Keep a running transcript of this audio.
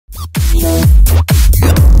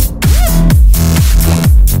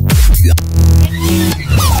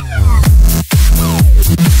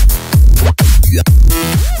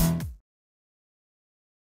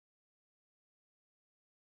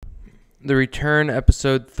the return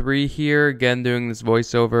episode 3 here, again doing this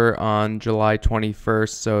voiceover on July 21st,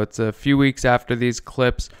 so it's a few weeks after these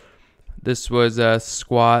clips. This was a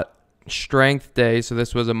squat strength day, so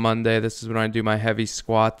this was a Monday. This is when I do my heavy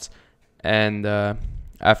squats, and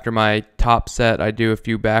after my top set I do a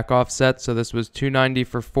few back off sets. So this was 290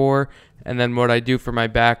 for 4, and then what I do for my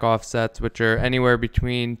back off sets, which are anywhere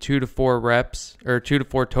between 2 to 4 reps, or 2 to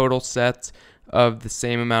 4 total sets of the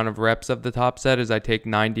same amount of reps of the top set, is I take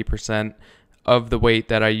 90% of the weight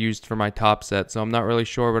that I used for my top set. So I'm not really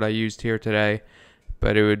sure what I used here today,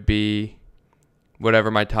 but it would be whatever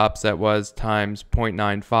my top set was times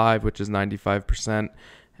 0.95, which is 95%.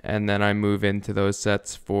 And then I move into those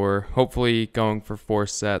sets for hopefully going for 4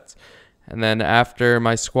 sets. And then after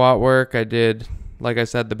my squat work, I did, like I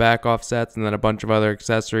said, the back off sets and then a bunch of other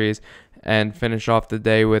accessories, and finish off the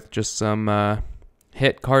day with just some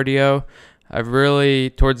HIIT cardio.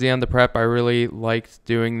 Towards the end of prep, I really liked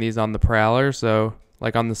doing these on the prowler, so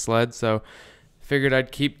like on the sled, so figured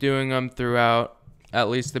I'd keep doing them throughout at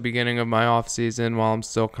least the beginning of my off season while I'm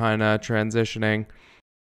still kind of transitioning.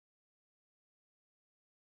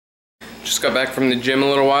 Just got back from the gym a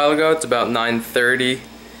little while ago. It's about 9:30.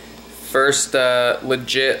 First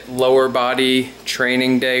legit lower body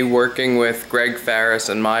training day working with Greg Farris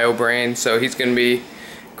and MyoBrain. So he's going to be,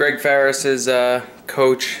 Greg Farris is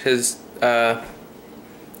coach, his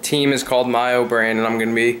team is called MyoBrain, and I'm going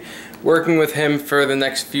to be working with him for the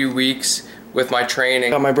next few weeks with my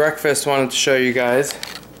training. Got my breakfast, wanted to show you guys.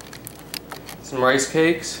 Some rice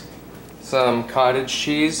cakes, some cottage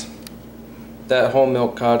cheese. That whole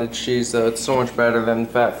milk cottage cheese though, it's so much better than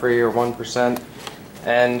fat-free or 1%.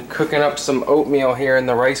 And cooking up some oatmeal here in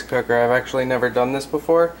the rice cooker. I've actually never done this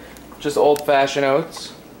before. Just old-fashioned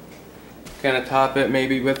oats. Gonna top it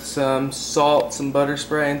maybe with some salt, some butter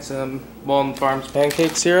spray, and some Walden Farms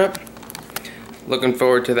pancake syrup. Looking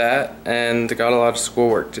forward to that, and got a lot of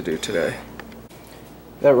schoolwork to do today.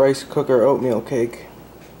 That rice cooker oatmeal cake,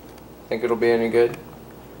 think it'll be any good?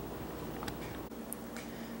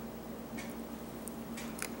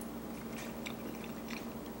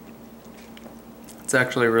 It's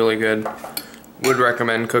actually really good. Would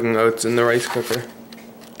recommend cooking oats in the rice cooker.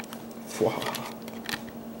 Wow.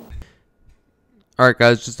 Alright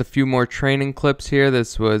guys, just a few more training clips here.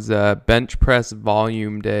 This was bench press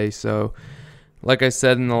volume day. So like I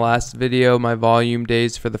said in the last video, my volume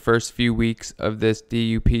days for the first few weeks of this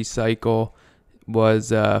DUP cycle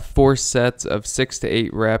was 4 sets of 6 to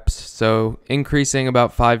 8 reps. So increasing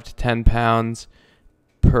about 5 to 10 pounds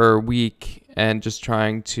per week and just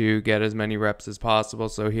trying to get as many reps as possible.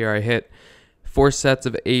 So here I hit 4 sets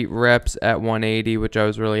of 8 reps at 180, which I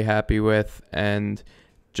was really happy with, and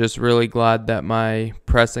just really glad that my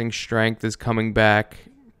pressing strength is coming back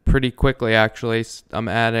pretty quickly actually. I'm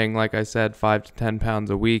adding, like I said, 5 to 10 pounds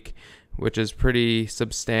a week, which is pretty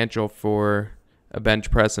substantial for a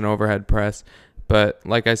bench press and overhead press. But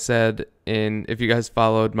like I said, if you guys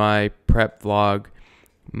followed my prep vlog,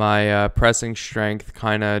 my pressing strength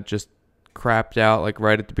kind of just crapped out like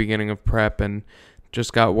right at the beginning of prep and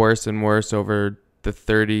just got worse and worse over the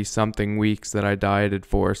 30-something weeks that I dieted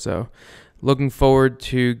for. So looking forward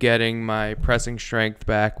to getting my pressing strength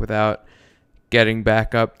back without getting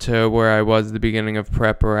back up to where I was at the beginning of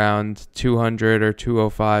prep, around 200 or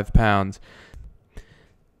 205 pounds.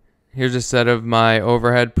 Here's a set of my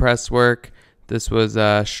overhead press work. This was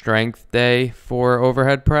a strength day for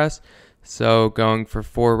overhead press. So going for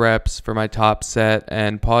 4 reps for my top set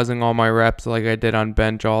and pausing all my reps like I did on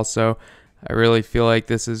bench also. I really feel like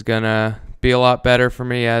this is going to be a lot better for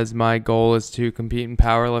me, as my goal is to compete in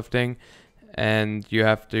powerlifting, and you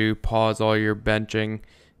have to pause all your benching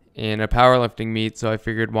in a powerlifting meet. So I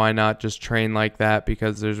figured why not just train like that,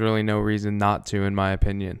 because there's really no reason not to, in my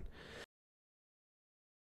opinion.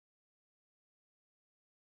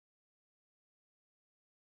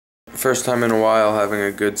 First time in a while having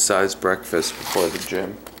a good sized breakfast before the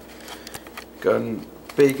gym. Got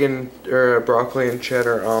bacon or a broccoli and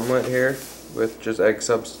cheddar omelet here with just egg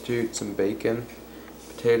substitute, some bacon,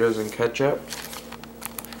 potatoes, and ketchup.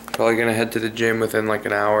 Probably gonna head to the gym within like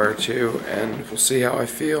an hour or two, and we'll see how I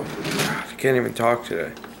feel. God, I can't even talk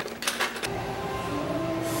today.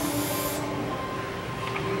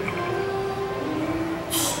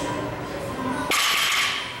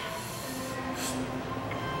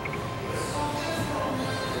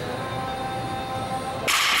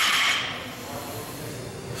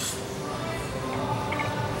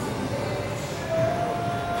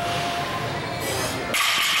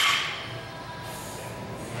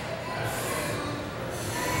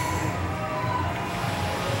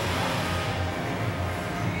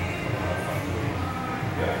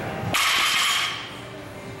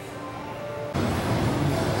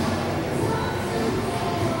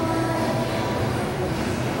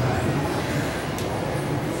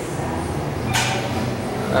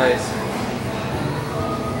 Nice.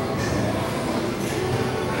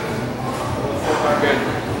 Good.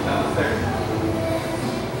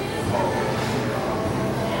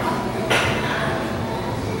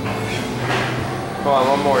 Come on,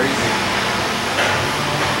 one more easy.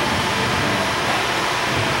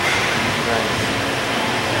 Nice.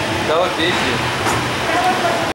 That looked easy.